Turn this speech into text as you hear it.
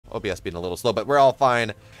OBS being a little slow, but we're all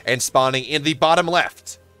fine. And spawning in the bottom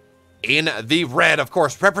left. In the red, of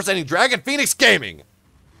course, representing Dragon Phoenix Gaming.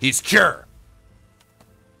 He's Cure.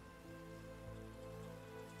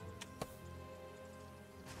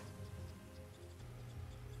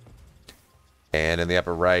 And in the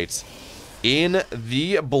upper right, in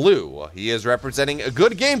the blue, he is representing a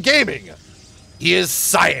Good Game Gaming. He is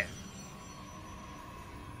CYAN.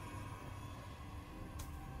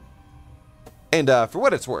 And for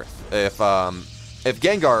what it's worth, if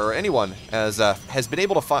Gengar or anyone has been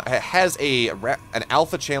able to find an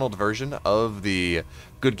alpha channeled version of the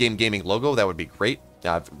Good Game Gaming logo, that would be great.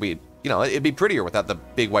 It'd be prettier without the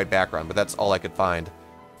big white background, but that's all I could find.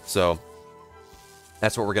 So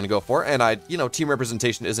that's what we're going to go for. And team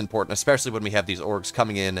representation is important, especially when we have these orgs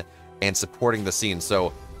coming in and supporting the scene.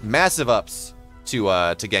 So massive ups to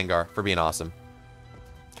Gengar for being awesome.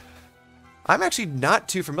 I'm actually not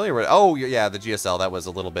too familiar with it. Oh, yeah, the GSL, that was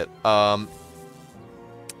a little bit.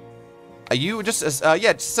 You just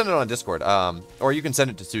send it on Discord. Or you can send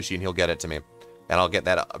it to Sushi and he'll get it to me. And I'll get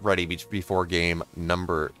that ready before game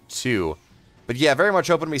number 2. But yeah, very much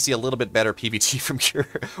hoping we see a little bit better PvT from Cure,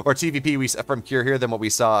 or TVP from Cure here than what we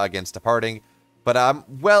saw against Departing. But I'm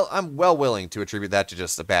well willing to attribute that to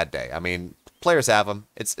just a bad day. I mean, players have them.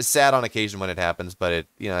 It's sad on occasion when it happens, but it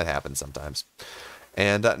happens sometimes.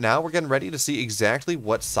 And now we're getting ready to see exactly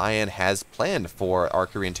what CYAN has planned for our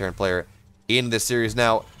Korean Terran player in this series.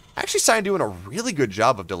 Now, actually, CYAN doing a really good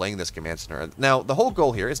job of delaying this Command Center. Now, the whole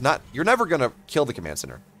goal here is you're never going to kill the Command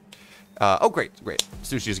Center. Oh, great.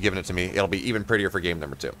 Sushi's giving it to me. It'll be even prettier for game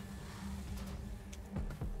number 2.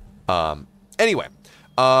 Anyway,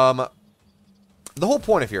 the whole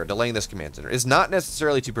point of here, delaying this Command Center, is not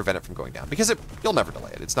necessarily to prevent it from going down, because you'll never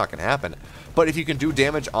delay it. It's not going to happen. But if you can do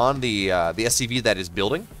damage on the SCV that is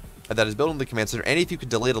building the Command Center, and if you can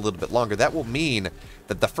delay it a little bit longer, that will mean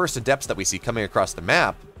that the first Adepts that we see coming across the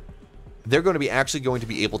map, they're going to be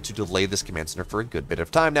able to delay this Command Center for a good bit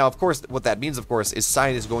of time. Now, of course, what that means, of course, is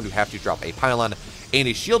CYAN is going to have to drop a pylon and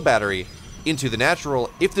a shield battery into the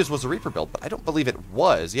natural if this was a Reaper build, but I don't believe it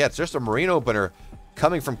was. Yeah, it's just a Marine opener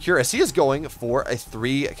coming from Cure, as he is going for a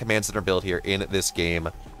 3 Command Center build here in this game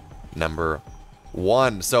number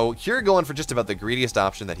 1. So Cure going for just about the greediest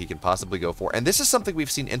option that he can possibly go for, and this is something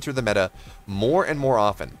we've seen enter the meta more and more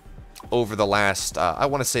often over the last, I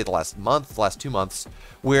want to say the last 2 months,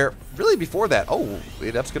 where really before that,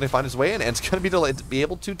 Adept's going to find his way in, and it's going to be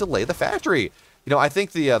able to delay the factory. I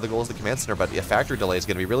think the goal is the Command Center, but the factory delay is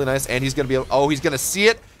going to be really nice, and he's going to be he's going to see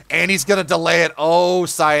it, and he's going to delay it. Oh,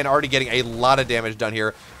 CYAN already getting a lot of damage done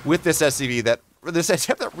here with this SCV that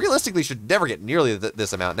realistically should never get nearly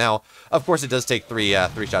this amount. Now, of course, it does take three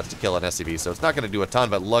shots to kill an SCV, so it's not going to do a ton,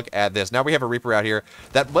 but look at this. Now we have a Reaper out here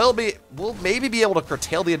that will maybe be able to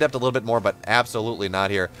curtail the Adept a little bit more, but absolutely not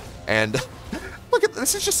here. And look at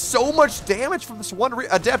this. Is just so much damage from this one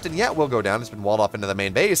Adept, and yeah, it will go down. It's been walled off into the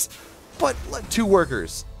main base, but 2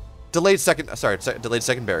 workers. Delayed second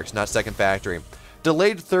barracks, not second factory.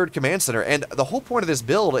 Delayed 3rd Command Center, and the whole point of this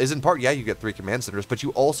build is in part, yeah, you get 3 Command Centers, but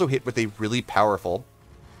you also hit with a really powerful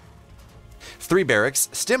 3 barracks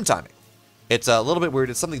stim timing. It's a little bit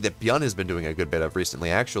weird. It's something that BeoMulf has been doing a good bit of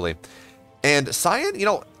recently, actually. And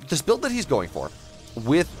CYAN, this build that he's going for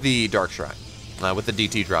with the Dark Shrine, with the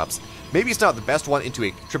DT drops, maybe it's not the best one into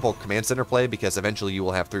a triple Command Center play, because eventually you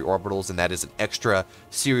will have 3 orbitals, and that is an extra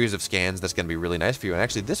series of scans that's going to be really nice for you. And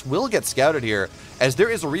actually, this will get scouted here, as there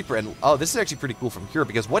is a Reaper, and this is actually pretty cool from Cure,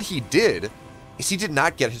 because what he did is he did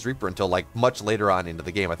not get his Reaper until much later on into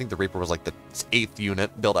the game. I think the Reaper was the 8th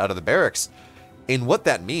unit built out of the barracks. And what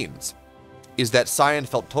that means is that CYAN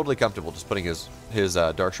felt totally comfortable just putting his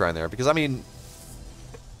Dark Shrine there, because I mean,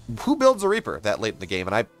 who builds a Reaper that late in the game?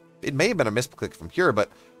 And it may have been a misclick from Cure,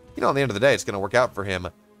 but at the end of the day, it's going to work out for him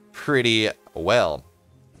pretty well.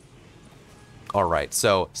 All right,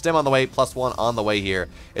 so stim on the way, +1 on the way here,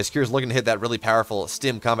 as Cure's looking to hit that really powerful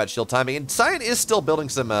stim combat shield timing, and CYAN is still building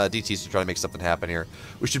some DTs to try to make something happen here.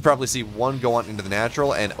 We should probably see 1 go on into the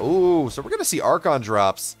natural, and so we're going to see Archon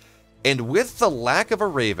drops, and with the lack of a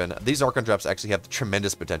Raven, these Archon drops actually have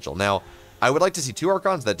tremendous potential. Now, I would like to see 2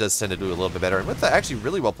 Archons. That does tend to do a little bit better, and with the actually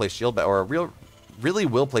really well-placed shield, or really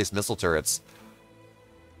well-placed missile turrets,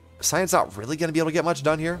 CYAN's not really going to be able to get much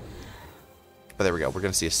done here. But there we go. We're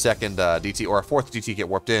going to see a second DT, or a 4th DT get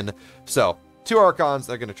warped in. So, 2 Archons,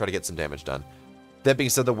 they're going to try to get some damage done. That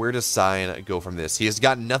being said, where does CYAN go from this? He has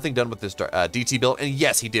gotten nothing done with this DT build, and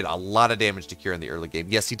yes, he did a lot of damage to Cure in the early game.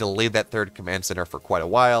 Yes, he delayed that 3rd Command Center for quite a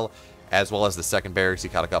while, as well as the 2nd barracks. He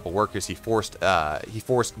caught a couple workers. He forced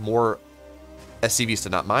more SCVs to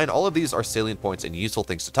not mine. All of these are salient points and useful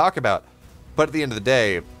things to talk about. But at the end of the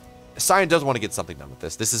day, CYAN does want to get something done with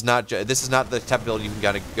this. This is not the type of build you can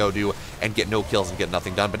gotta go do and get no kills and get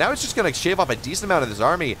nothing done. But now it's just going to shave off a decent amount of this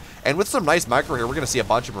army. And with some nice micro here, we're going to see a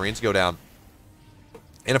bunch of Marines go down.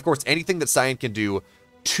 And of course, anything that CYAN can do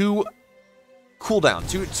to cool down,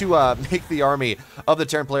 to make the army of the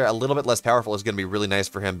Terran player a little bit less powerful is going to be really nice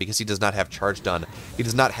for him, because he does not have charge done. He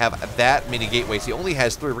does not have that many gateways. He only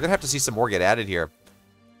has 3. We're going to have to see some more get added here.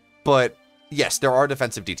 But yes, there are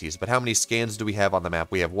defensive DTs, but how many scans do we have on the map?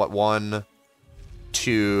 We have, what, 1,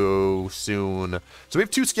 2, soon. So we have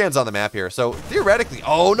 2 scans on the map here. So theoretically,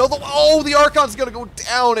 oh no, the Archon's going to go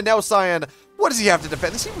down, and now CYAN, what does he have to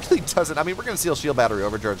defend? This he really doesn't. I mean, we're going to see a shield battery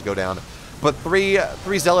overcharge go down. But three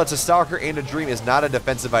Zealots, a Stalker, and a Dream is not a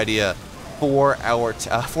defensive idea for our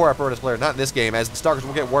Protoss player. Not in this game, as the Stalkers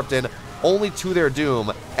will get warped in only to their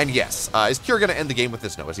doom. And yes, is Kure going to end the game with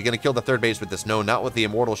this? No. Is he going to kill the 3rd base with this? No, not with the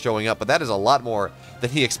Immortal showing up, but that is a lot more than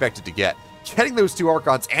he expected to get. Getting those 2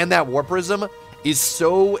 Archons and that War Prism is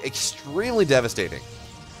so extremely devastating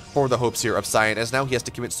for the hopes here of CYAN, as now he has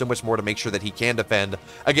to commit so much more to make sure that he can defend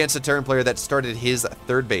against a Terran player that started his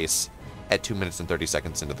 3rd base at 2 minutes and 30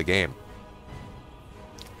 seconds into the game.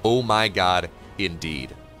 Oh my god,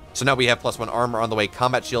 indeed. So now we have +1 armor on the way,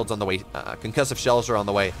 combat shields on the way, concussive shells are on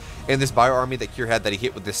the way, and this bio army that Kure had that he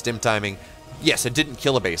hit with this stim timing, yes, it didn't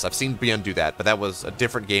kill a base. I've seen Beyond do that, but that was a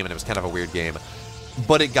different game, and it was kind of a weird game.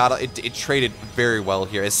 But it traded very well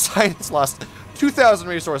here, as CYAN has lost 2,000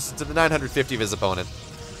 resources to the 950 of his opponent.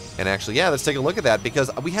 And actually, yeah, let's take a look at that, because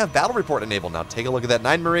we have battle report enabled now. Take a look at that,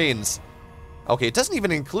 9 Marines. Okay, it doesn't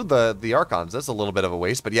even include the Archons. That's a little bit of a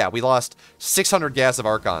waste. But yeah, we lost 600 gas of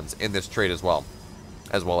Archons in this trade as well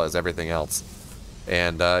as everything else.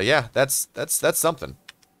 And yeah, that's something.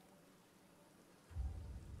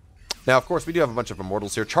 Now, of course, we do have a bunch of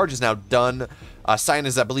Immortals here. Charge is now done. CYAN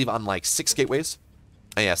is, I believe, on like 6 gateways.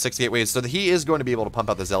 Yeah, 6 gateways. So he is going to be able to pump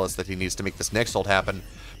out the Zealots that he needs to make this next hold happen.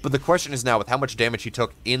 But the question is now, with how much damage he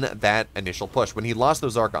took in that initial push, when he lost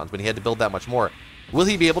those Archons, when he had to build that much more, will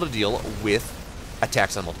he be able to deal with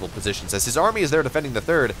attacks on multiple positions? As his army is there defending the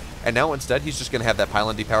 3rd, and now instead he's just going to have that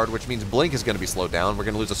pylon depowered, which means Blink is going to be slowed down. We're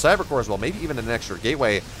going to lose a Cyber Core as well, maybe even an extra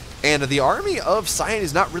gateway. And the army of CYAN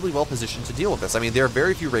is not really well positioned to deal with this. I mean, there are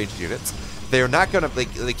very few ranged units. They're not going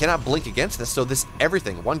to, they cannot blink against this. So this,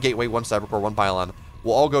 everything, 1 gateway, 1 Cyber Core, 1 pylon,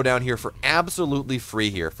 will all go down here for absolutely free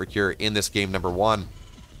here for Kure in this game number 1.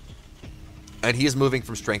 And he is moving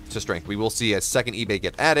from strength to strength. We will see a 2nd eBay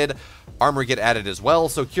get added, armor get added as well.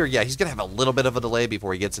 So Kure, yeah, he's going to have a little bit of a delay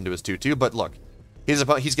before he gets into his 2-2. But look, he's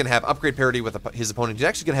going to have upgrade parity with his opponent. He's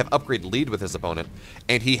actually going to have upgrade lead with his opponent.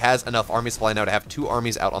 And he has enough army supply now to have 2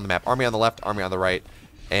 armies out on the map. Army on the left, army on the right.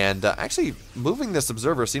 And actually, moving this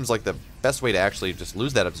observer seems like the best way to actually just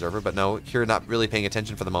lose that observer, but no, Kure not really paying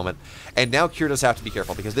attention for the moment. And now Kure does have to be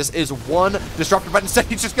careful, because this is 1 disruptor, but instead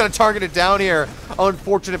he's just going to target it down here.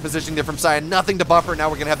 Unfortunate positioning there from CYAN. Nothing to buffer. Now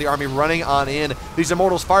we're going to have the army running on in. These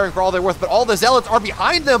Immortals firing for all they're worth, but all the Zealots are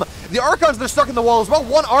behind them. The Archons, they're stuck in the wall as well.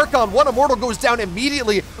 1 Archon, 1 Immortal goes down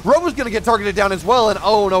immediately. Ro is going to get targeted down as well, and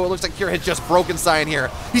oh no, it looks like Kure has just broken CYAN here.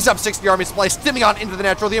 He's up 60 army supply, stimming on into the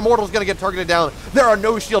natural. The Immortal is going to get targeted down. There are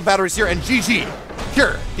no shield batteries here, and GG.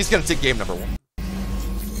 Kure, he's going to take game number 1.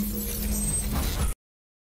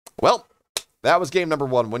 Well, that was game number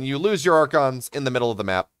 1. When you lose your Archons in the middle of the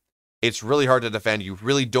map, it's really hard to defend. You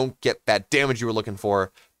really don't get that damage you were looking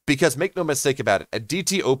for, because make no mistake about it, a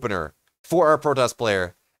DT opener for our Protoss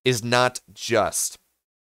player is not just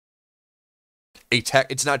a tech.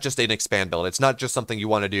 It's not just an expand build. It's not just something you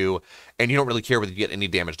want to do, and you don't really care whether you get any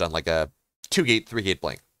damage done, like a 2-gate, 3-gate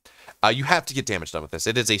blink. You have to get damage done with this.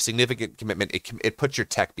 It is a significant commitment. It puts your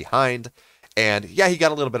tech behind. And yeah, he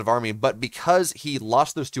got a little bit of army, but because he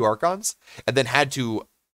lost those 2 Archons and then had to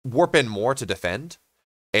warp in more to defend,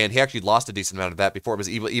 and he actually lost a decent amount of that before it was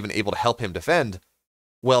even able to help him defend,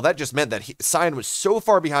 well, that just meant that CYAN was so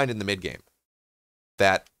far behind in the mid-game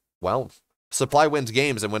that, well, supply wins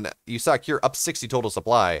games. And when you saw Kure up 60 total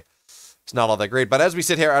supply, it's not all that great. But as we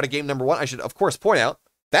sit here out of game number 1, I should, of course, point out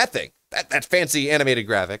that thing, that fancy animated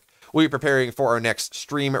graphic. We'll be preparing for our next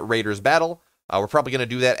Stream Raiders battle. We're probably going to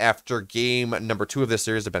do that after game number 2 of this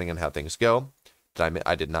series, depending on how things go.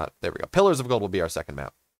 I did not. There we go. Pillars of Gold will be our 2nd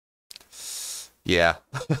map. Yeah.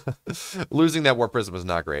 Losing that War Prism was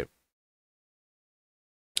not great.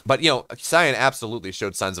 But, you know, CYAN absolutely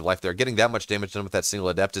showed signs of life there. Getting that much damage done with that single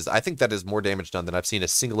Adept is, I think that is more damage done than I've seen a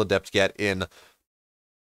single Adept get in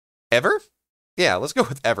ever? Yeah, let's go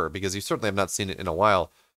with ever, because you certainly have not seen it in a while.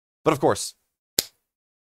 But, of course,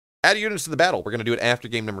 add units to the battle. We're going to do it after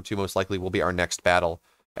game number 2, most likely will be our next battle,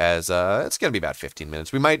 as it's going to be about 15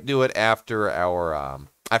 minutes. We might do it after our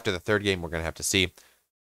after the 3rd game. We're going to have to see.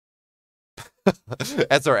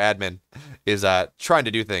 That's our admin, is trying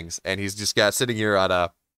to do things, and he's just got sitting here on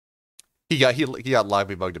he got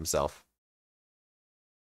lobby bugged himself.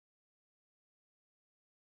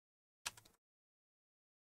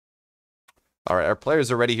 All right, our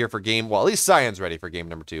players are ready here for game. Well, at least CYAN's ready for game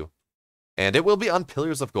number 2, and it will be on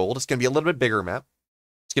Pillars of Gold. It's gonna be a little bit bigger map.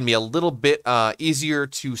 It's going to be a little bit easier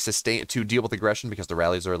to deal with aggression because the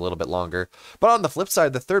rallies are a little bit longer. But on the flip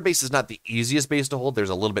side, the third base is not the easiest base to hold. There's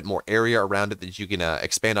a little bit more area around it that you can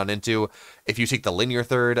expand on into. If you take the linear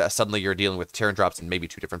third, suddenly you're dealing with Terran drops in maybe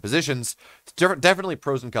 2 different positions. Definitely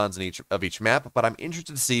pros and cons in each map, but I'm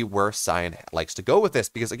interested to see where CYAN likes to go with this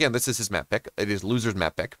because, again, this is his map pick. It is loser's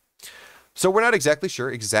map pick. So we're not exactly sure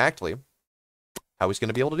how he's going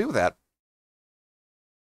to be able to do with that.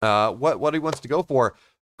 What he wants to go for.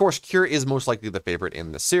 Of course, Cure is most likely the favorite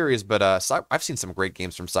in the series, but I've seen some great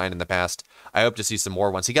games from CYAN in the past. I hope to see some more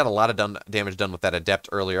ones. He got a lot of damage done with that Adept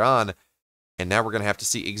earlier on, and now we're going to have to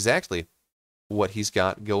see exactly what he's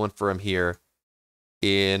got going for him here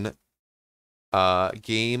in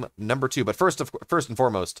game number 2. But first and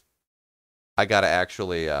foremost, I got to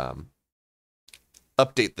actually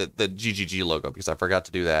update the GGG logo because I forgot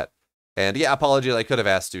to do that. And yeah, apologies, I could have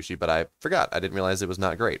asked Sushi, but I forgot. I didn't realize it was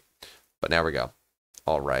not great. But now we go.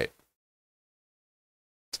 All right.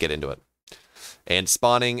 Let's get into it. And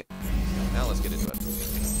spawning. Now let's get into it.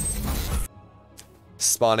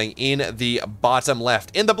 Spawning in the bottom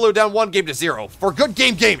left. In the blue, down 1 game to 0. For good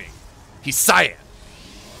game gaming, he's CYAN.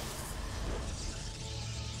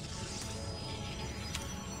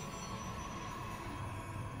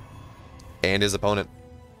 And his opponent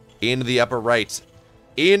in the upper right.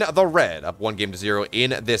 In the red, up 1 game to 0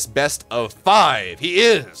 in this best of 5. He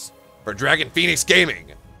is, for Dragon Phoenix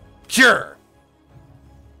Gaming, Cure.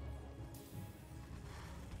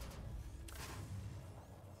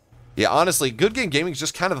 Yeah, honestly, good game gaming is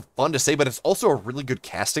just kind of fun to say, but it's also a really good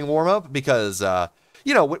casting warm-up because,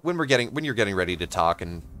 you know, when you're getting ready to talk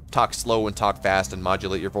and talk slow and talk fast and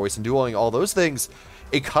modulate your voice and doing all those things,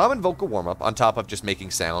 a common vocal warm-up on top of just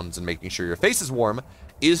making sounds and making sure your face is warm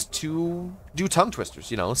is to do tongue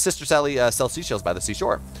twisters. You know, Sister Sally sells seashells by the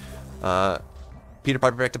seashore. Peter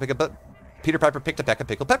Piper picked a peck of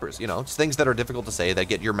pickled peppers. You know, it's things that are difficult to say that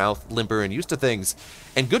get your mouth limper and used to things.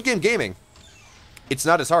 And good game gaming, it's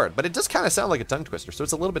not as hard, but it does kind of sound like a tongue twister, so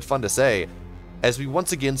it's a little bit fun to say. As we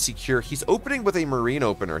once again see Cure, he's opening with a Marine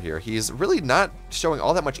opener here. He's really not showing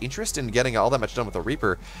all that much interest in getting all that much done with a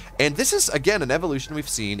Reaper. And this is, again, an evolution we've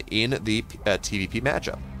seen in the TVP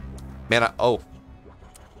matchup. Man,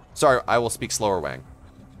 sorry, I will speak slower, Wang.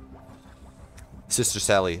 Sister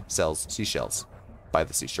Sally sells seashells by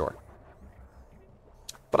the seashore.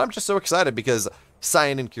 But I'm just so excited because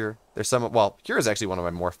CYAN and Cure, Cure is actually one of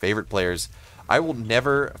my more favorite players. I will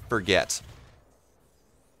never forget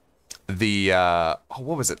the,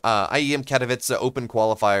 what was it? IEM Katowice Open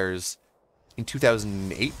Qualifiers in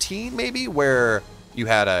 2018, maybe, where you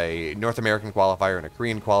had a North American qualifier and a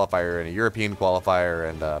Korean qualifier and a European qualifier,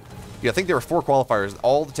 and I think there were 4 qualifiers,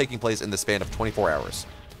 all taking place in the span of 24 hours.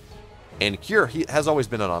 And Cure, he has always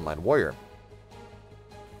been an online warrior.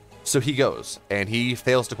 So he goes, and he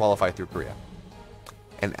fails to qualify through Korea.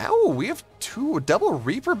 And now we have 2 double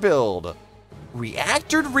Reaper build.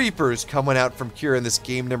 Reactored Reapers coming out from Cure in this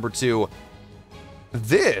game number 2.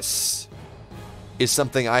 This is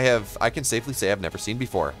something I can safely say I've never seen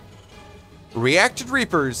before. Reactored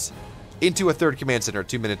Reapers into a 3rd command center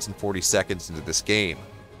 2 minutes and 40 seconds into this game.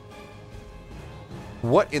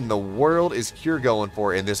 What in the world is Cure going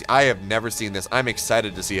for in this? I have never seen this. I'm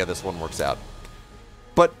excited to see how this one works out.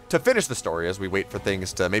 But to finish the story, as we wait for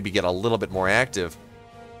things to maybe get a little bit more active,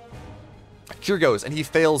 Cure goes, and he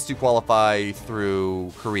fails to qualify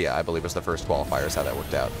through Korea, I believe was the first qualifier, is how that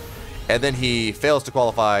worked out. And then he fails to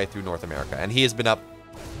qualify through North America, and he has been up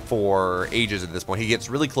for ages at this point. He gets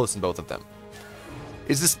really close in both of them.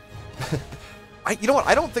 Is this... you know what?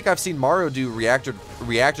 I don't think I've seen Mario do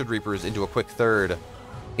reacted Reapers into a quick 3rd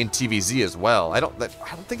in TVZ as well. I don't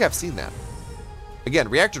think I've seen that. Again,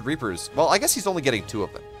 reacted Reapers, well, I guess he's only getting 2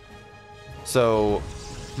 of them. So,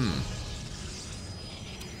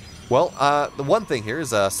 Well, the one thing here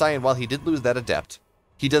is CYAN, while he did lose that Adept,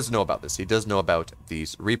 he does know about this. He does know about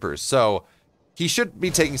these Reapers. So he should be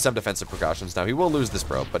taking some defensive precautions. Now, he will lose this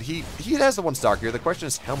probe, but he has the 1 stock here. The question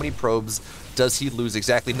is, how many probes does he lose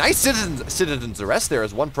exactly? Nice citizen's arrest there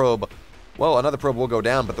as 1 probe. Well, another probe will go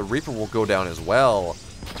down, but the Reaper will go down as well.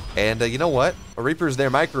 And you know what? A Reaper's there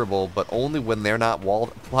microable, but only when they're not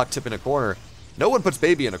locked up in a corner. No one puts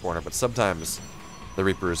baby in a corner, but sometimes the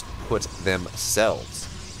Reapers put themselves.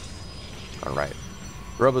 All right.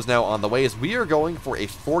 Robo's now on the way as we are going for a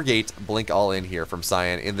 4-gate blink all-in here from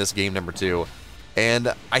CYAN in this game number 2.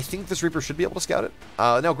 And I think this Reaper should be able to scout it.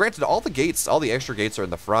 Now, granted, all the extra gates are in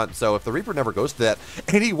the front, so if the Reaper never goes to that,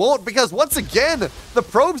 and he won't, because once again, the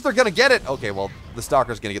probes, they're going to get it. Okay, well, the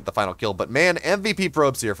Stalker's going to get the final kill, but man, MVP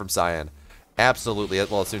probes here from CYAN. Absolutely.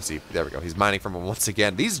 Well, as soon as there we go. He's mining from him once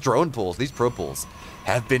again. These drone pools, these probe pools,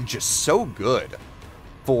 have been just so good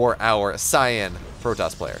for our CYAN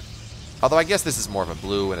Protoss player. Although I guess this is more of a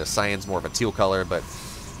blue and a CYAN's more of a teal color, but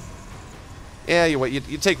yeah,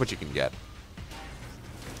 you take what you can get.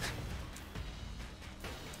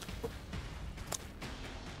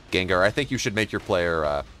 Gengar, I think you should make your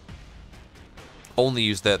player only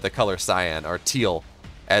use the color CYAN or teal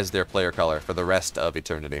as their player color for the rest of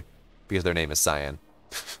eternity, because their name is CYAN.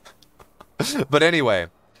 But anyway,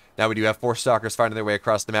 now we do have 4 Stalkers finding their way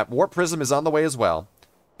across the map. Warp Prism is on the way as well.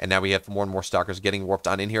 And now we have more and more Stalkers getting warped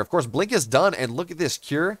on in here. Of course, Blink is done, and look at this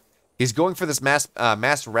Cure. He's going for this mass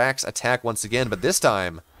Rax attack once again, but this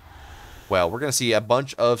time, well, we're going to see a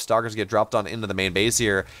bunch of Stalkers get dropped on into the main base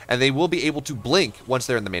here, and they will be able to blink once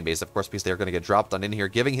they're in the main base, of course, because they're going to get dropped on in here,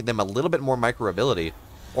 giving them a little bit more micro ability.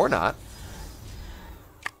 Or not.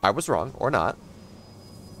 I was wrong. Or not.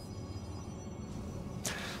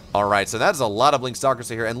 Alright, so that's a lot of Blink Stalkers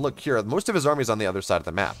here, and look here, most of his army is on the other side of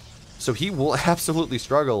the map. So he will absolutely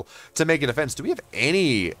struggle to make a defense. Do we have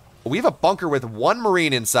any... We have a bunker with 1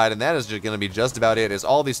 Marine inside, and that is just going to be just about it, is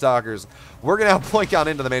all these Stalkers. We're going to have blink on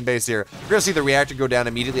into the main base here. We're going to see the reactor go down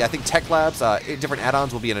immediately. I think Tech Labs, different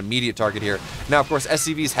add-ons will be an immediate target here. Now, of course,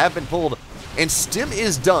 SCVs have been pulled, and Stim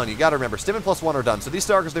is done. You got to remember, Stim and +1 are done. So these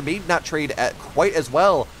Stalkers, they may not trade at quite as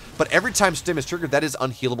well, but every time Stim is triggered, that is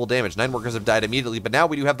unhealable damage. 9 workers have died immediately, but now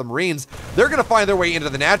we do have the Marines. They're going to find their way into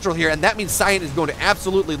the natural here, and that means CYAN is going to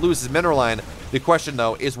absolutely lose his mineral line. The question,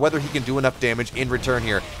 though, is whether he can do enough damage in return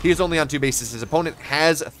here. He is only on 2 bases. His opponent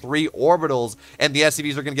has 3 orbitals, and the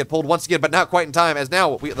SCVs are going to get pulled once again, but not quite in time, as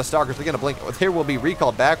now the Stalkers are going to blink. There will be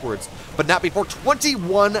recalled backwards, but not before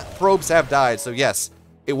 21 probes have died. So yes,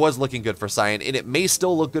 it was looking good for CYAN, and it may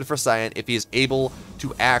still look good for CYAN if he is able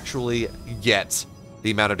to actually get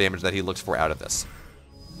the amount of damage that he looks for out of this.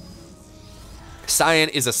 CYAN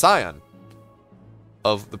is a scion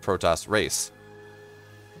of the Protoss race.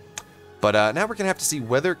 But now we're going to have to see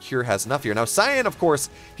whether Cure has enough here. Now, CYAN, of course,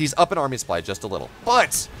 he's up in army supply just a little.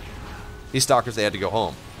 But these Stalkers, they had to go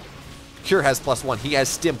home. Cure has +1. He has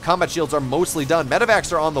Stim. Combat shields are mostly done.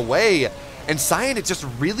 Medevacs are on the way. And CYAN, it just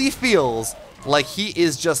really feels like he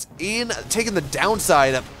is just taking the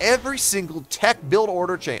downside of every single tech build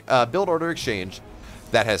order exchange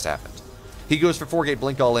that has happened. He goes for 4-gate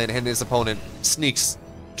blink all in, and his opponent sneaks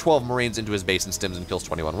 12 Marines into his base and stims and kills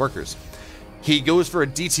 21 workers. He goes for a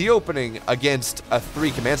DT opening against a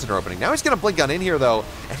 3 command center opening. Now he's going to blink on in here, though,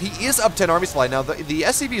 and he is up 10 army supply. Now, the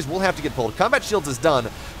SCVs will have to get pulled. Combat shields is done.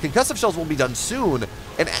 Concussive shells will be done soon.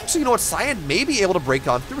 And actually, you know what? CYAN may be able to break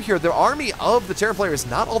on through here. The army of the Terran player is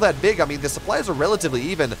not all that big. I mean, the supplies are relatively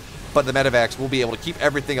even, but the medevacs will be able to keep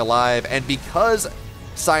everything alive. And because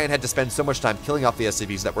CYAN had to spend so much time killing off the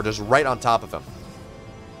SCVs that were just right on top of him,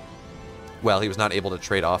 well, he was not able to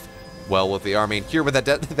trade off well with the army. And here with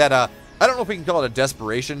that I don't know if we can call it a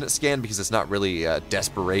desperation scan, because it's not really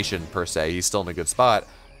desperation per se. He's still in a good spot.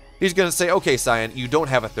 He's going to say, okay, CYAN, you don't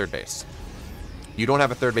have a 3rd base. You don't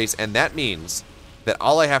have a 3rd base, and that means that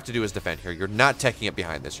all I have to do is defend here. You're not teching it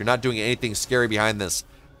behind this. You're not doing anything scary behind this.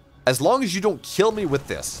 As long as you don't kill me with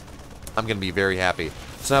this, I'm going to be very happy.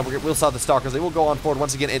 So now we'll saw the Stalkers. They will go on forward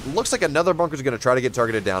once again. It looks like another bunker is going to try to get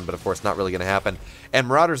targeted down, but of course not really going to happen. And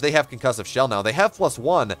Marauders, they have concussive shell now. They have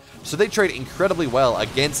 +1, so they trade incredibly well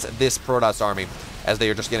against this Protoss army, as they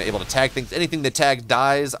are just going to able to tag things. Anything that tags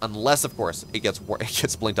dies, unless of course it gets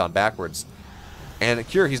blinked on backwards. And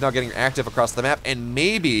Cure, he's now getting active across the map, and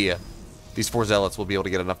maybe these 4 Zealots will be able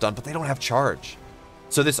to get enough done, but they don't have charge.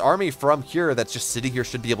 So this army from Cure that's just sitting here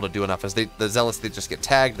should be able to do enough, as the Zealots, they just get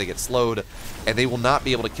tagged, they get slowed, and they will not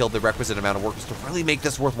be able to kill the requisite amount of workers to really make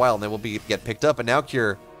this worthwhile, and they will get picked up. And now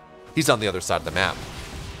Cure, he's on the other side of the map.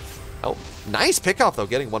 Oh, nice pickoff, though,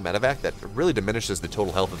 getting 1 medevac. That really diminishes the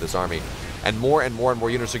total health of this army. And more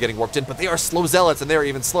units are getting warped in, but they are slow Zealots, and they are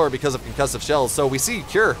even slower because of concussive shells. So we see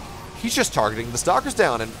Cure, he's just targeting the Stalkers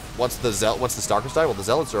down, and once the Stalkers die, well, the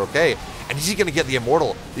Zealots are okay. And he's going to get the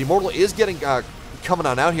Immortal. The Immortal is getting coming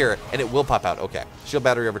on out here, and it will pop out. Okay, shield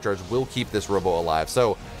battery overcharge will keep this Robo alive.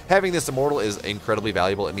 So having this Immortal is incredibly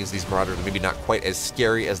valuable. It means these Marauders are maybe not quite as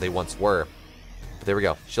scary as they once were. But there we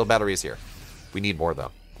go. Shield battery is here. We need more,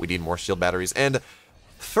 though. We need more shield batteries. And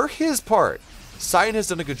for his part, CYAN has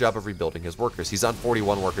done a good job of rebuilding his workers. He's on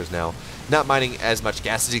 41 workers now. Not mining as much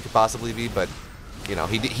gas as he could possibly be, but you know,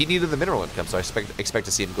 he needed the mineral income, so I expect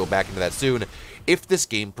to see him go back into that soon if this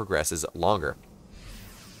game progresses longer.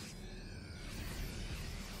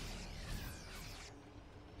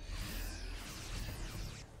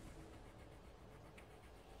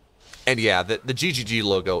 And yeah, the GGG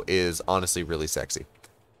logo is honestly really sexy.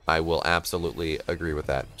 I will absolutely agree with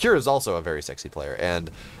that. Cure is also a very sexy player, and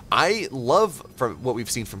I love, from what we've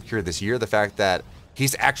seen from Cure this year, the fact that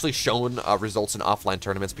he's actually shown results in offline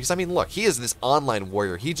tournaments, because, I mean, look, he is this online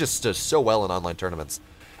warrior. He just does so well in online tournaments.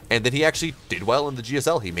 And then he actually did well in the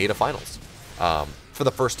GSL. He made a finals for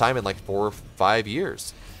the first time in like 4 or 5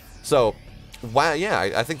 years. So, wow, yeah,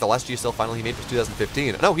 I think the last GSL final he made was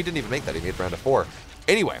 2015. No, he didn't even make that. He made round of 4.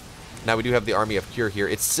 Anyway, now we do have the army of Cure here.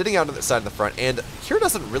 It's sitting out on the side of the front, and Cure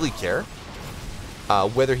doesn't really care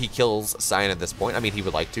whether he kills CYAN at this point. I mean, he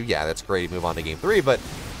would like to. Yeah, that's great. Move on to game 3, but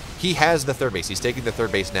he has the third base. He's taking the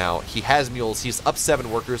third base now. He has mules. He's up 7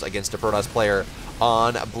 workers against a Protoss player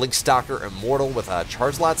on Blinkstalker Immortal with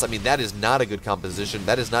charge lots. I mean, that is not a good composition.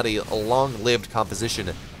 That is not a long-lived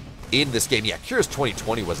composition in this game. Yeah, Cure's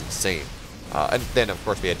 2020 was insane. And then, of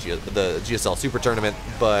course, we had the GSL Super Tournament,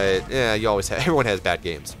 but yeah, you always have, everyone has bad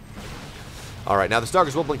games. All right, now the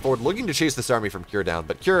Stalkers will blink forward, looking to chase this army from Cure down,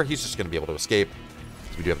 but Cure, he's just going to be able to escape.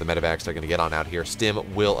 So we do have the medevacs. They're going to get on out here.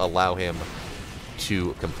 Stim will allow him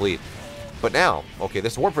to complete. But now, okay,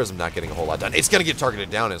 this War Prism not getting a whole lot done. It's going to get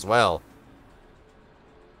targeted down as well.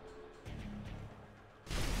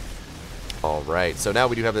 All right, so now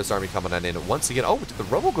we do have this army coming on in once again. Oh, did the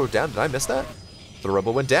Robo go down? Did I miss that? The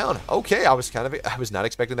Robo went down. Okay, I was not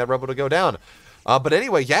expecting that Robo to go down. But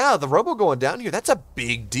anyway, yeah, the Robo going down here, that's a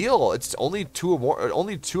big deal. It's only two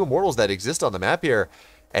Immortals that exist on the map here.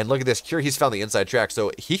 And look at this, Cure, he's found the inside track.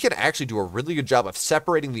 So he can actually do a really good job of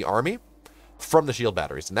separating the army from the shield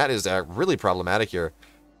batteries. And that is really problematic here.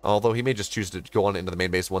 Although he may just choose to go on into the main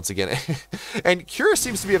base once again. And Cure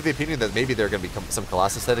seems to be of the opinion that maybe there are going to be some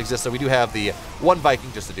Colossus that exist. So we do have the one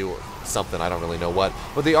Viking just to do something. I don't really know what.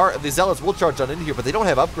 But the Zealots will charge on in here, but they don't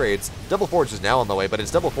have upgrades. Double Forge is now on the way, but it's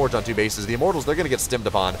Double Forge on 2 bases. The Immortals, they're going to get stimmed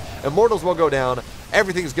upon. Immortals will go down.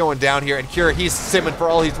 Everything's going down here. And Cure, he's simming for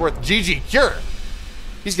all he's worth. GG, Cure.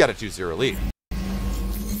 He's got a 2-0 lead.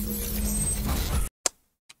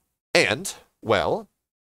 And, well,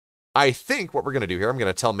 I think what we're going to do here, I'm going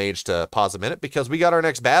to tell Mage to pause a minute because we got our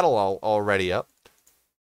next battle already up.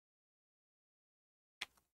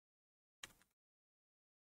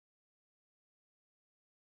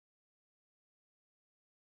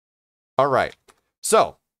 All right.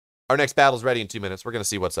 So, our next battle's ready in 2 minutes. We're going to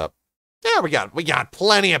see what's up. Yeah, we got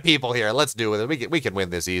plenty of people here. Let's do it. We can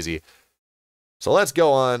win this easy. So, let's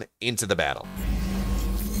go on into the battle.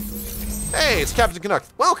 Hey, it's Captain Canuck.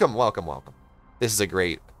 Welcome, welcome, welcome. This is a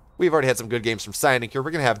great... We've already had some good games from CYAN and Cure.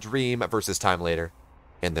 We're going to have Dream versus Time Later,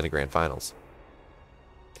 and then a grand finals.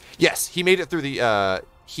 Yes, he made it through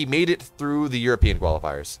the European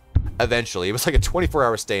qualifiers. Eventually, it was like a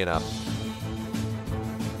 24-hour staying up.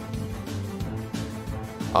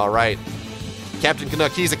 All right, Captain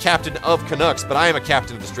Canuck. He's a captain of Canucks, but I am a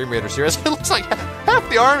captain of the Stream Raiders here. It looks like half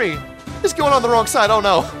the army is going on the wrong side. Oh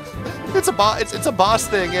no, it's a boss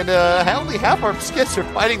thing, and only half our skits are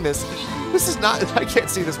fighting this. This is not, I can't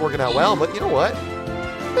see this working out well, but you know what?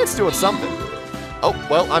 It's doing something. Oh,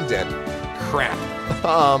 well, I'm dead. Crap.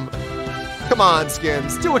 Come on,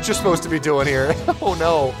 Skins. Do what you're supposed to be doing here. Oh,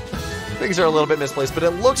 no. Things are a little bit misplaced, but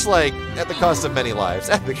it looks like at the cost of many lives,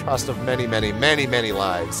 at the cost of many, many, many, many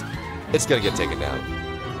lives, it's going to get taken down.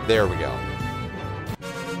 There we go.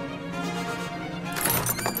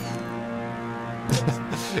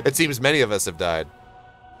 It seems many of us have died.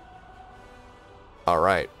 All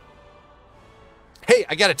right. Hey,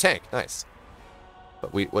 I got a tank. Nice.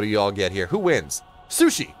 But what do you all get here? Who wins?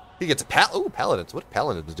 Sushi. He gets a Paladins. What do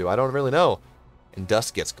Paladins do? I don't really know. And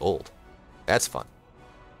Dust gets gold. That's fun.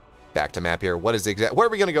 Back to map here. What is the exact... Where are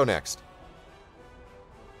we going to go next?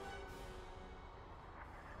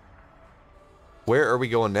 Where are we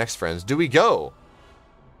going next, friends? Do we go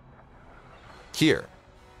here?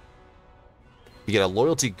 We get a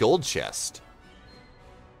loyalty gold chest.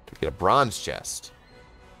 Do we get a bronze chest?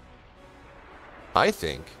 I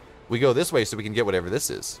think we go this way so we can get whatever this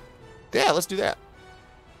is. Yeah, let's do that.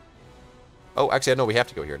 Oh, actually, I know we have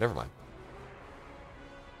to go here. Never mind.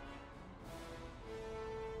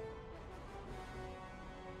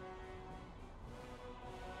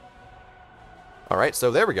 All right,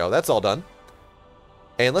 so there we go. That's all done.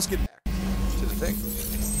 And let's get back to the thing.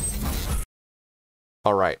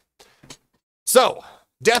 All right. So,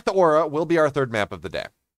 Death Aura will be our third map of the day.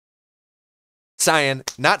 CYAN,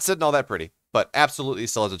 not sitting all that pretty, but absolutely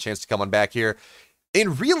still has a chance to come on back here.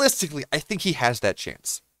 And realistically, I think he has that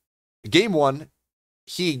chance. Game 1,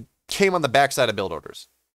 he came on the backside of build orders.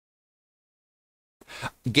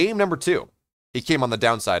 Game number 2, he came on the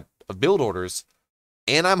downside of build orders,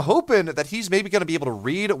 and I'm hoping that he's maybe going to be able to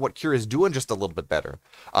read what Cure is doing just a little bit better,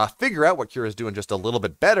 figure out what Cure is doing just a little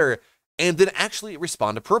bit better, and then actually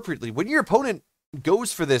respond appropriately. When your opponent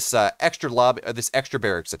goes for this this extra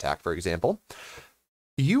barracks attack, for example,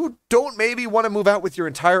 you don't maybe want to move out with your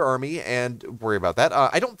entire army and worry about that.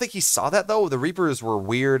 I don't think he saw that, though. The Reapers were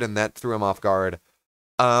weird, and that threw him off guard.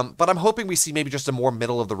 But I'm hoping we see maybe just a more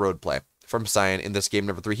middle-of-the-road play from CYAN in this game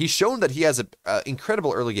number 3. He's shown that he has an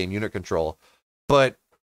incredible early-game unit control, but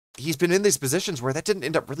he's been in these positions where that didn't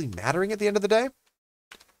end up really mattering at the end of the day.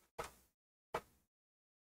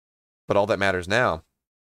 But all that matters now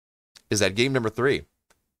is that game number 3,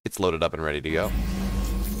 it's loaded up and ready to go.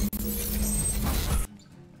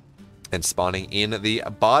 And spawning in the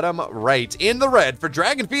bottom right, in the red for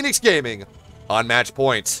Dragon Phoenix Gaming, on match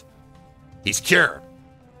point, he's Cure.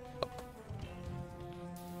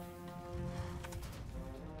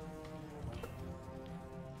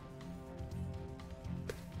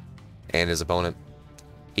 And his opponent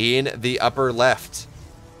in the upper left,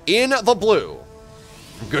 in the blue,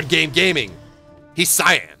 Good Game Gaming, he's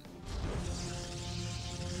CYAN.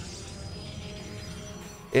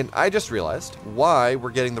 And I just realized why we're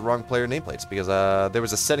getting the wrong player nameplates, because there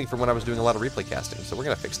was a setting from when I was doing a lot of replay casting, so we're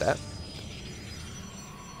going to fix that.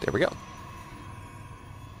 There we go.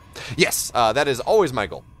 Yes, that is always my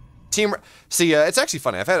goal. See, it's actually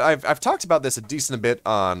funny. I've talked about this a decent bit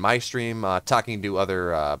on my stream, talking to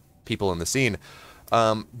other people in the scene,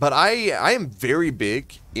 but I am very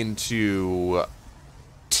big into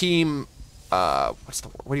team. What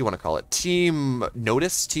do you want to call it? Team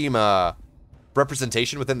notice, team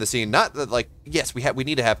representation within the scene. Not that, like, yes, we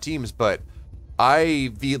need to have teams, but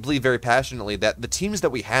I believe very passionately that the teams that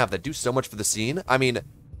we have that do so much for the scene, I mean,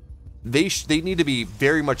 they need to be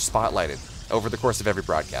very much spotlighted over the course of every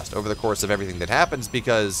broadcast, over the course of everything that happens,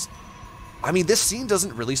 because, I mean, this scene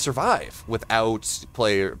doesn't really survive without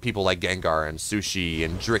people like Gengar and Sushi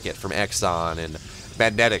and Dricket from Exxon and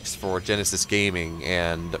Magnetics for Genesis Gaming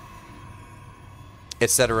and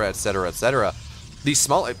etc., etc., etc. These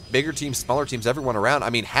bigger teams, smaller teams, everyone around,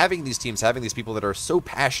 I mean, having these teams, having these people that are so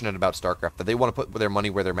passionate about StarCraft that they want to put their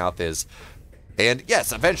money where their mouth is. And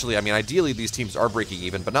yes, eventually, I mean, ideally these teams are breaking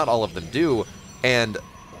even, but not all of them do. And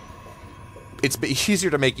it's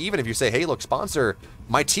easier to make even if you say, hey, look, sponsor,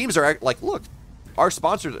 my teams are like, look, our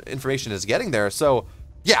sponsor information is getting there. So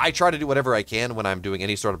yeah, I try to do whatever I can when I'm doing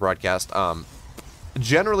any sort of broadcast.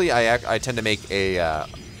 Generally, I tend to make a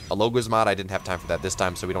logos mod. I didn't have time for that this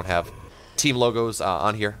time, so we don't have team logos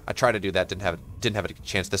on here. I tried to do that, didn't have a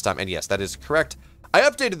chance this time. And yes, that is correct. I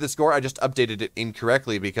updated the score. I just updated it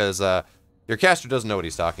incorrectly because your caster doesn't know what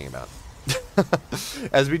he's talking about.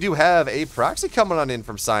 As we do have a proxy coming on in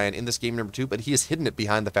from CYAN in this game number 2, but he has hidden it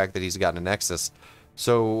behind the fact that he's gotten a Nexus.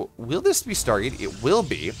 So will this be Stargate? It will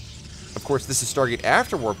be. Of course, this is Stargate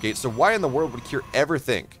after Warpgate, so why in the world would Cure ever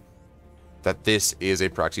think that this is a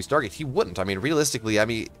proxy Stargate? He wouldn't. I mean, realistically, I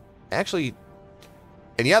mean, actually,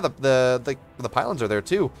 and yeah, the pylons are there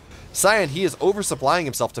too. CYAN, he is oversupplying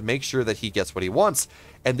himself to make sure that he gets what he wants,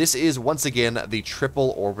 and this is, once again, the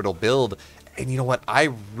triple orbital build. And you know what? I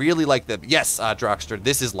really like the... Yes, Drockster,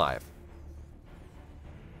 this is live.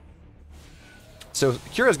 So,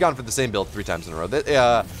 Cure has gone for the same build 3 times in a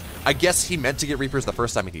row. I guess he meant to get Reapers the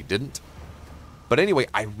first time and he didn't. But anyway,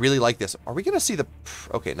 I really like this. Are we going to see the...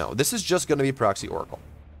 Okay, no. This is just going to be Proxy Oracle.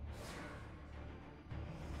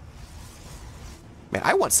 Man,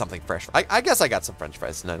 I want something fresh. I guess I got some French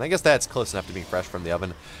fries tonight. I guess that's close enough to being fresh from the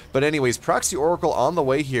oven. But anyways, Proxy Oracle on the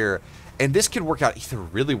way here. And this could work out either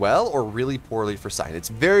really well or really poorly for CYAN. It's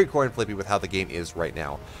very coin flippy with how the game is right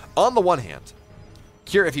now. On the one hand,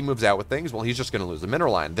 Cure, if he moves out with things, well, he's just going to lose the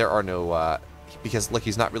mineral line. There are no... because, look,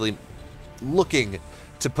 he's not really looking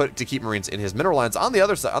to keep Marines in his mineral lines. On the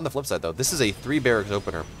other side, on the flip side, though, this is a 3 barracks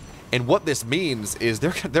opener. And what this means is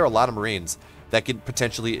there are a lot of Marines that could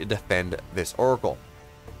potentially defend this Oracle.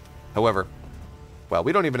 However, well,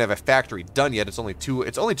 we don't even have a factory done yet. It's only two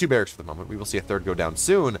barracks for the moment. We will see a 3rd go down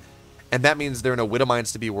soon. And that means there are no Widow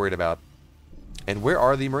Mines to be worried about. And where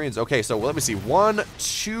are the Marines? Okay, so let me see.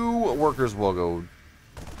 2 workers will go...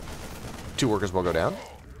 2 workers will go down.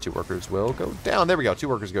 2 workers will go down. There we go. 2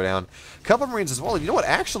 workers go down. A couple of Marines as well. You know what?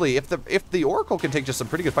 Actually, if the Oracle can take just some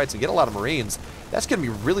pretty good fights and get a lot of Marines, that's going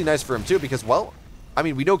to be really nice for him too. Because, well, I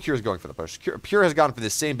mean, we know Cure's going for the push. Cure has gone for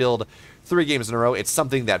this same build 3 games in a row. It's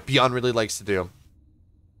something that Beyond really likes to do.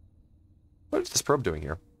 What is this probe doing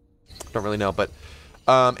here? Don't really know, but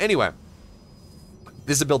anyway,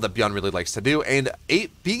 this is a build that Beyond really likes to do, and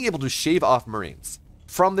being able to shave off Marines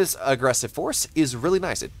from this aggressive force is really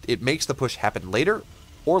nice. It makes the push happen later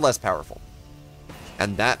or less powerful.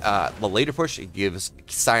 And that, the later push, it gives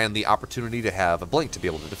CYAN the opportunity to have a blink to be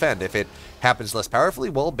able to defend. If it happens less powerfully,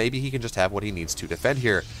 well, maybe he can just have what he needs to defend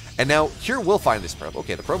here. And now, here will find this probe.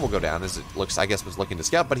 Okay, the probe will go down as it looks, I guess, was looking to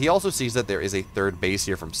scout, but he also sees that there is a third base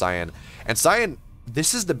here from CYAN. And CYAN,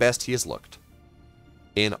 this is the best he has looked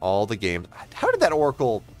in all the games. How did that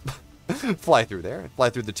Oracle fly through there? Fly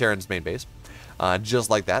through the Terran's main base. Just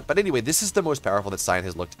like that. But anyway, this is the most powerful that CYAN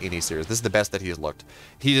has looked in a series. This is the best that he has looked.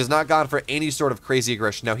 He has not gone for any sort of crazy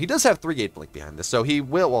aggression. Now, he does have 3-gate blink behind this, so he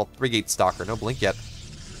will, well, 3-gate stalker, no blink yet.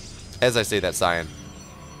 As I say that, CYAN,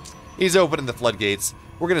 he's opening the floodgates.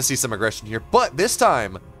 We're going to see some aggression here, but this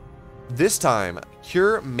time,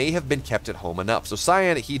 Cure may have been kept at home enough. So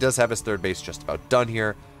CYAN, he does have his third base just about done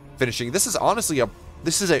here, finishing. This is honestly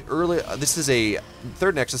this is a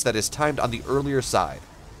third nexus that is timed on the earlier side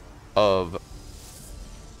of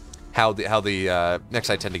how the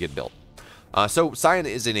Nexi tend to get built. So CYAN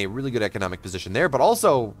is in a really good economic position there, but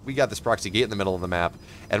also we got this proxy gate in the middle of the map,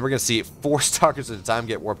 and we're going to see 4 stalkers at a time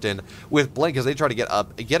get warped in with blink as they try to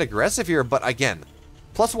get aggressive here. But again,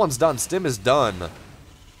 +1's done, stim is done.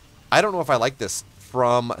 I don't know if I like this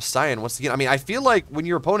from CYAN once again. I mean, I feel like when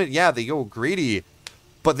your opponent, yeah, they go greedy,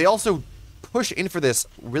 but they also push in for this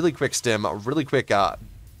really quick stim, a really quick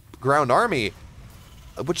ground army.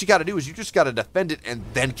 What you got to do is you just got to defend it and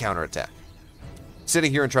then counterattack.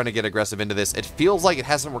 Sitting here and trying to get aggressive into this, it feels like it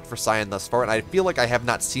hasn't worked for CYAN thus far, and I feel like I have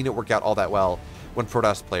not seen it work out all that well when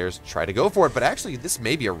Protoss players try to go for it. But actually, this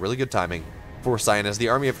may be a really good timing for CYAN as the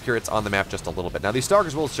army of Curates on the map just a little bit. Now, these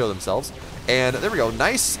stalkers will show themselves, and there we go.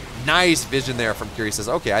 Nice vision there from Curie. Says,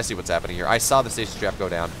 okay, I see what's happening here. I saw the station trap go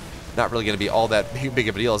down. Not really going to be all that big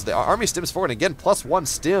of a deal as the army stims forward. And again, +1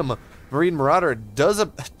 stim. Marine Marauder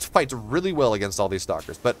fights really well against all these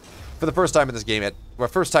stalkers, but for the first time in this game,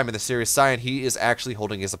 first time in this series, CYAN, he is actually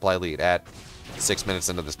holding a supply lead at 6 minutes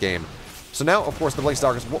into this game. So now, of course, the blink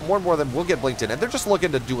stalkers, more and more of them will get blinked in, and they're just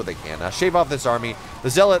looking to do what they can. Shave off this army. The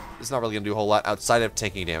Zealot is not really going to do a whole lot outside of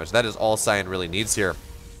tanking damage. That is all CYAN really needs here.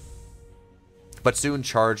 But soon,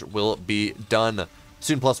 charge will be done.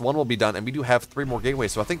 Soon, +1 will be done, and we do have 3 more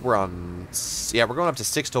gateways, so I think we're on, yeah, we're going up to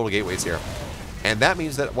 6 total gateways here. And that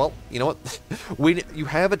means that, well, you know what? You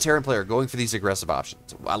have a Terran player going for these aggressive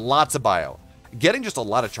options. Lots of bio. Getting just a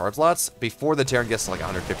lot of charge slots before the Terran gets to like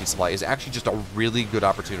 150 supply is actually just a really good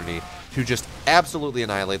opportunity to just absolutely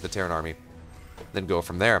annihilate the Terran army. Then go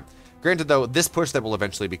from there. Granted, though, this push that will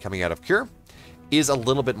eventually be coming out of Cure is a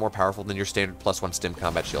little bit more powerful than your standard +1 stim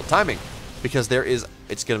combat shield timing. Because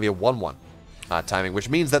it's going to be a 1-1 timing, which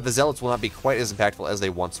means that the Zealots will not be quite as impactful as they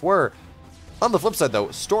once were. On the flip side,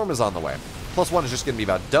 though, Storm is on the way. +1 is just going to be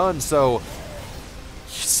about done, so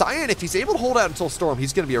CYAN, if he's able to hold out until Storm,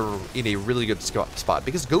 he's going to be in a really good spot,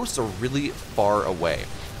 because Ghosts are really far away.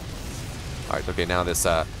 Alright, okay, now this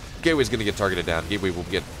gateway is going to get targeted down. Gateway will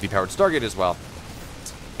get depowered Stargate as well.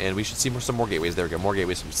 And we should see some more gateways. There we go, more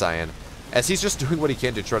gateways from CYAN. As he's just doing what he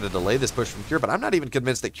can to try to delay this push from Cure, but I'm not even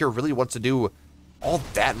convinced that Cure really wants to do all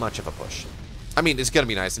that much of a push. I mean, it's going to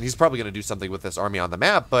be nice, and he's probably going to do something with this army on the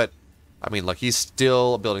map, but I mean, look, he's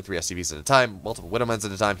still building 3 SCVs at a time, multiple Widowmines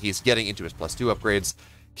at a time. He's getting into his +2 upgrades.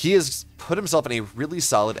 He has put himself in a really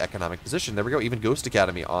solid economic position. There we go, even Ghost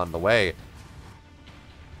Academy on the way.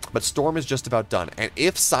 But Storm is just about done. And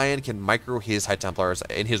if CYAN can micro his High Templars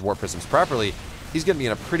and his Warp Prisms properly, he's going to be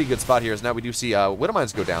in a pretty good spot here. As now we do see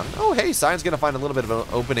Widowmines go down. Oh, hey, CYAN's going to find a little bit of an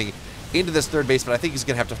opening into this third base, but I think he's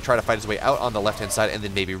going to have to try to fight his way out on the left-hand side and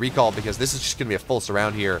then maybe recall, because this is just going to be a full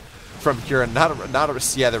surround here from Cure.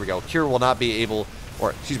 Yeah, there we go. Cure will not be able, or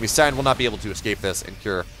excuse me, CYAN will not be able to escape this, and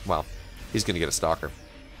Cure, well, he's going to get a Stalker.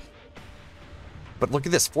 But look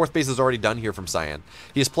at this. 4th base is already done here from CYAN.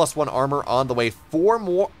 He has +1 armor on the way. 4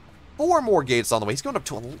 more gates on the way. He's going up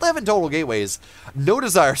to 11 total gateways. No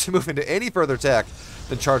desire to move into any further tech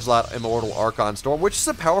than Charge Lot Immortal Archon Storm, which is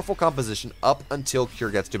a powerful composition up until Cure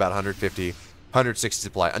gets to about 150, 160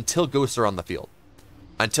 supply, until Ghosts are on the field.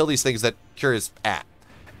 Until these things that Cure is at.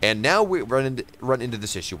 And now we run into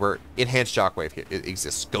this issue where Enhanced Shockwave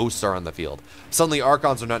exists. Ghosts are on the field. Suddenly,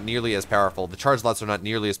 Archons are not nearly as powerful. The Charge Lots are not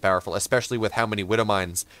nearly as powerful, especially with how many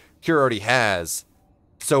Widowmines Cure already has.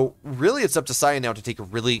 So, really, it's up to CYAN now to take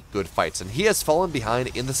really good fights. And he has fallen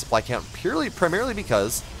behind in the supply count primarily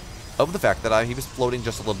because of the fact that he was floating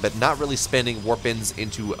just a little bit, not really spending warp ins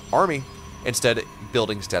into army, instead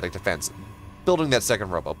building static defense. Building that second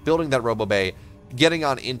robo. Building that robo bay. Getting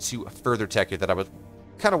on into further tech here that I was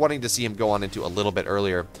kind of wanting to see him go on into a little bit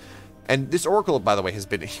earlier. And this Oracle, by the way, has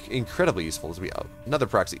been incredibly useful as we another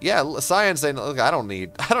proxy. Yeah, CYAN saying, look, I don't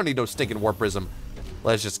need no stinking Warp Prism.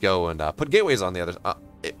 Let's just go and put gateways on the others.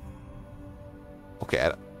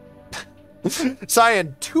 Okay.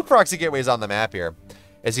 CYAN, 2 proxy gateways on the map here.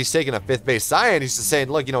 As he's taking a 5th base. CYAN, he's just saying,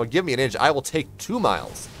 look, you know, give me an inch, I will take 2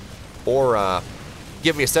 miles. Or,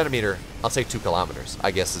 give me a centimeter, I'll take 2 kilometers.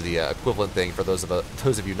 I guess is the equivalent thing for those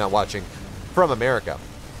of you not watching from America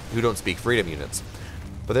who don't speak freedom units.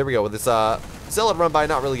 But there we go. With this Zealot run by,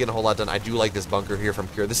 not really getting a whole lot done. I do like this bunker here from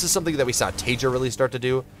Cure. This is something that we saw Tager really start to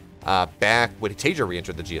do back when Tager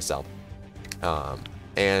re-entered the GSL.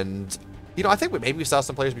 And, you know, I think maybe we saw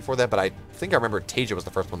some players before that, but I think I remember Tager was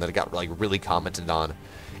the first one that got like really commented on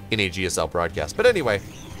in a GSL broadcast. But anyway,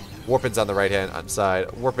 Warpin's on the right-hand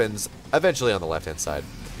side, Warpin's eventually on the left-hand side.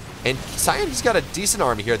 And CYAN's got a decent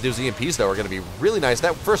army here. Those EMPs, though, are going to be really nice.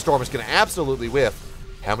 That first storm is going to absolutely whiff.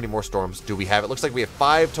 How many more storms do we have? It looks like we have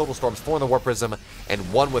 5 total storms, 4 in the Warp Prism,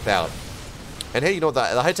 and 1 without. And hey, you know, the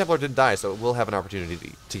High Templar didn't die, so we'll have an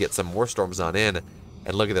opportunity to get some more storms on in.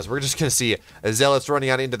 And look at this. We're just going to see Zealots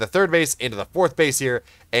running on into the 3rd base, into the 4th base here.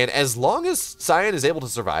 And as long as CYAN is able to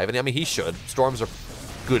survive, and I mean, he should. Storms are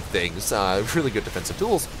good things, really good defensive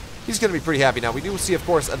tools. He's going to be pretty happy. Now, we do see, of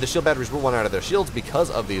course, the shield batteries will run out of their shields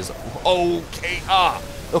because of these.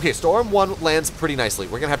 Okay, Storm 1 lands pretty nicely.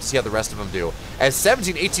 We're going to have to see how the rest of them do. As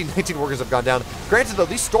 17, 18, 19 workers have gone down. Granted, though,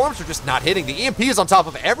 these storms are just not hitting. The EMP is on top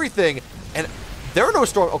of everything. And there are no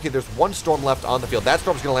storm. Okay, there's 1 storm left on the field. That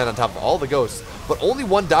storm's going to land on top of all the ghosts. But only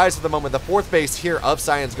 1 dies at the moment. The 4th base here of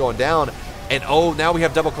CYAN's going down. And oh, now we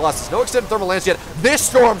have double Colossus. No extended thermal lance yet. This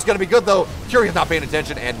storm's going to be good, though. Cure is not paying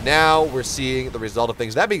attention, and now we're seeing the result of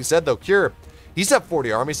things. That being said, though, Cure, he's at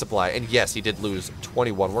 40 army supply, and yes, he did lose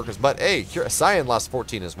 21 workers, but hey, CYAN lost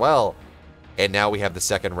 14 as well. And now we have the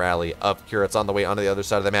second rally of Cure. It's on the way onto the other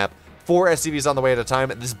side of the map. 4 SCVs on the way at a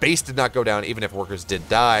time. This base did not go down, even if workers did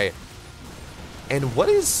die. And what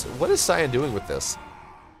is CYAN doing with this?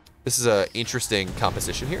 This is an interesting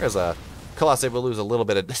composition here, as a Colossi will lose a little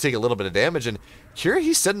bit, take a little bit of damage, and Cure,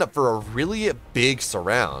 he's setting up for a really big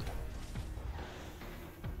surround.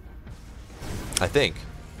 I think.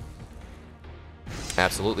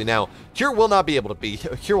 Absolutely. Now, Cure will not be able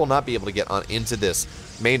to get on into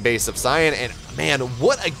this main base of CYAN, and man,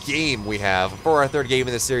 what a game we have for our 3rd game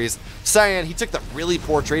in this series. CYAN, he took the really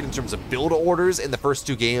poor trade in terms of build orders in the first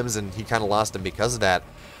 2 games, and he kind of lost them because of that.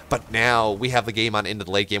 But now we have the game on into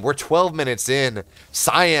the late game. We're 12 minutes in.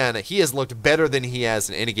 CYAN, he has looked better than he has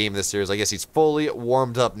in any game in this series. I guess he's fully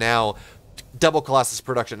warmed up now. Double Colossus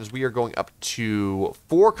production as we are going up to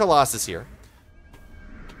 4 Colossus here.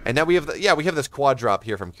 And now we have this quad drop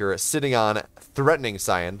here from Cure sitting on, threatening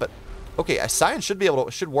CYAN. But okay, CYAN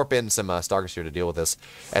should warp in some Stalkers here to deal with this,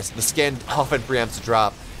 as the scan often preempts the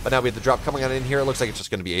drop. But now we have the drop coming on in here. It looks like it's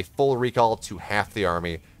just going to be a full recall to half the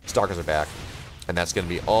army. Stalkers are back. And that's going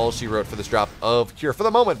to be all she wrote for this drop of Cure for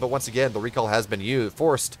the moment. But once again, the recall has been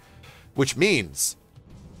forced, which means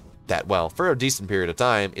that, well, for a decent period of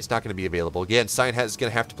time, it's not going to be available again. CYAN is going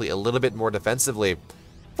to have to play a little bit more defensively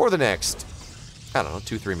for the next, I don't know,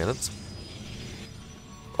 2-3 minutes.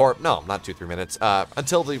 Or, no, not 2-3 minutes,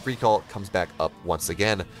 until the recall comes back up once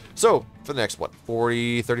again. So, for the next, what,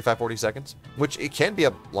 35, 40 seconds? Which it can be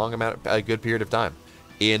a good period of time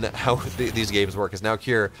in how these games work. Because now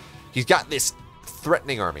Cure, he's got this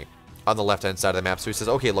threatening army on the left-hand side of the map. So he says,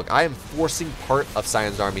 okay, look, I am forcing part of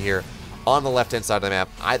CYAN's army here on the left-hand side of the map.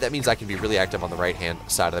 That means I can be really active on the right-hand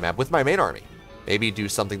side of the map with my main army. Maybe do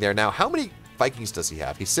something there. Now, how many Vikings does he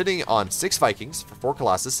have? He's sitting on 6 Vikings for 4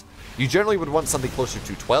 Colossus. You generally would want something closer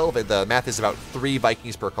to 12. And the math is about 3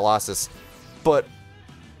 Vikings per Colossus. But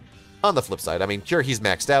on the flip side, I mean, Cure, he's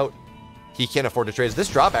maxed out. He can't afford to trade. This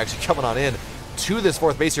drop actually coming on in to this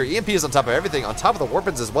 4th base here. EMP is on top of everything, on top of the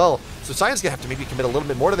Warpins as well. So CYAN's gonna have to maybe commit a little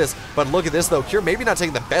bit more to this. But look at this though. Cure maybe not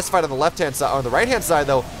taking the best fight on the left-hand side, on the right-hand side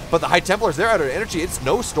though. But the High Templars, they're out of energy. It's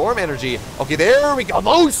no storm energy. Okay, there we go.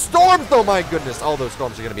 Those storms though, my goodness. All those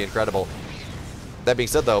storms are gonna be incredible. That being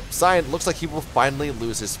said though, CYAN looks like he will finally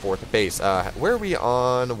lose his 4th base. Where are we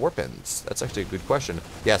on Warpins? That's actually a good question.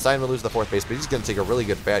 Yeah, CYAN will lose the 4th base, but he's gonna take a really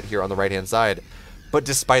good fight here on the right-hand side. But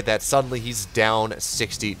despite that, suddenly he's down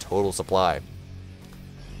 60 total supply.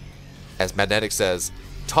 As Magnetic says,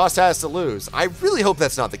 Toss has to lose. I really hope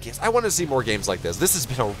that's not the case. I want to see more games like this. This has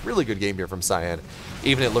been a really good game here from CYAN.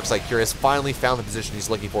 Even it looks like Cure has finally found the position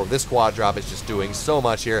he's looking for. This quad drop is just doing so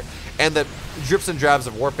much here. And the drips and drabs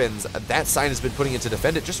of Warpins that CYAN has been putting in to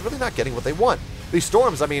defend it, just really not getting what they want. These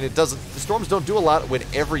storms, I mean, the storms don't do a lot when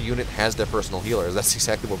every unit has their personal healers. That's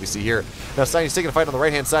exactly what we see here. Now CYAN's taking a fight on the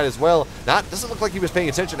right-hand side as well. Doesn't look like he was paying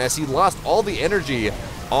attention as he lost all the energy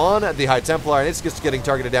on the High Templar, and it's just getting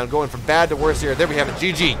targeted down, going from bad to worse here. There we have it.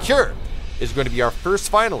 GG. Cure is going to be our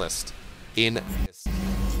first finalist in this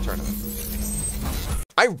tournament.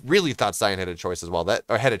 I really thought CYAN had a choice as well.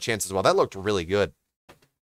 Or had a chance as well. That looked really good.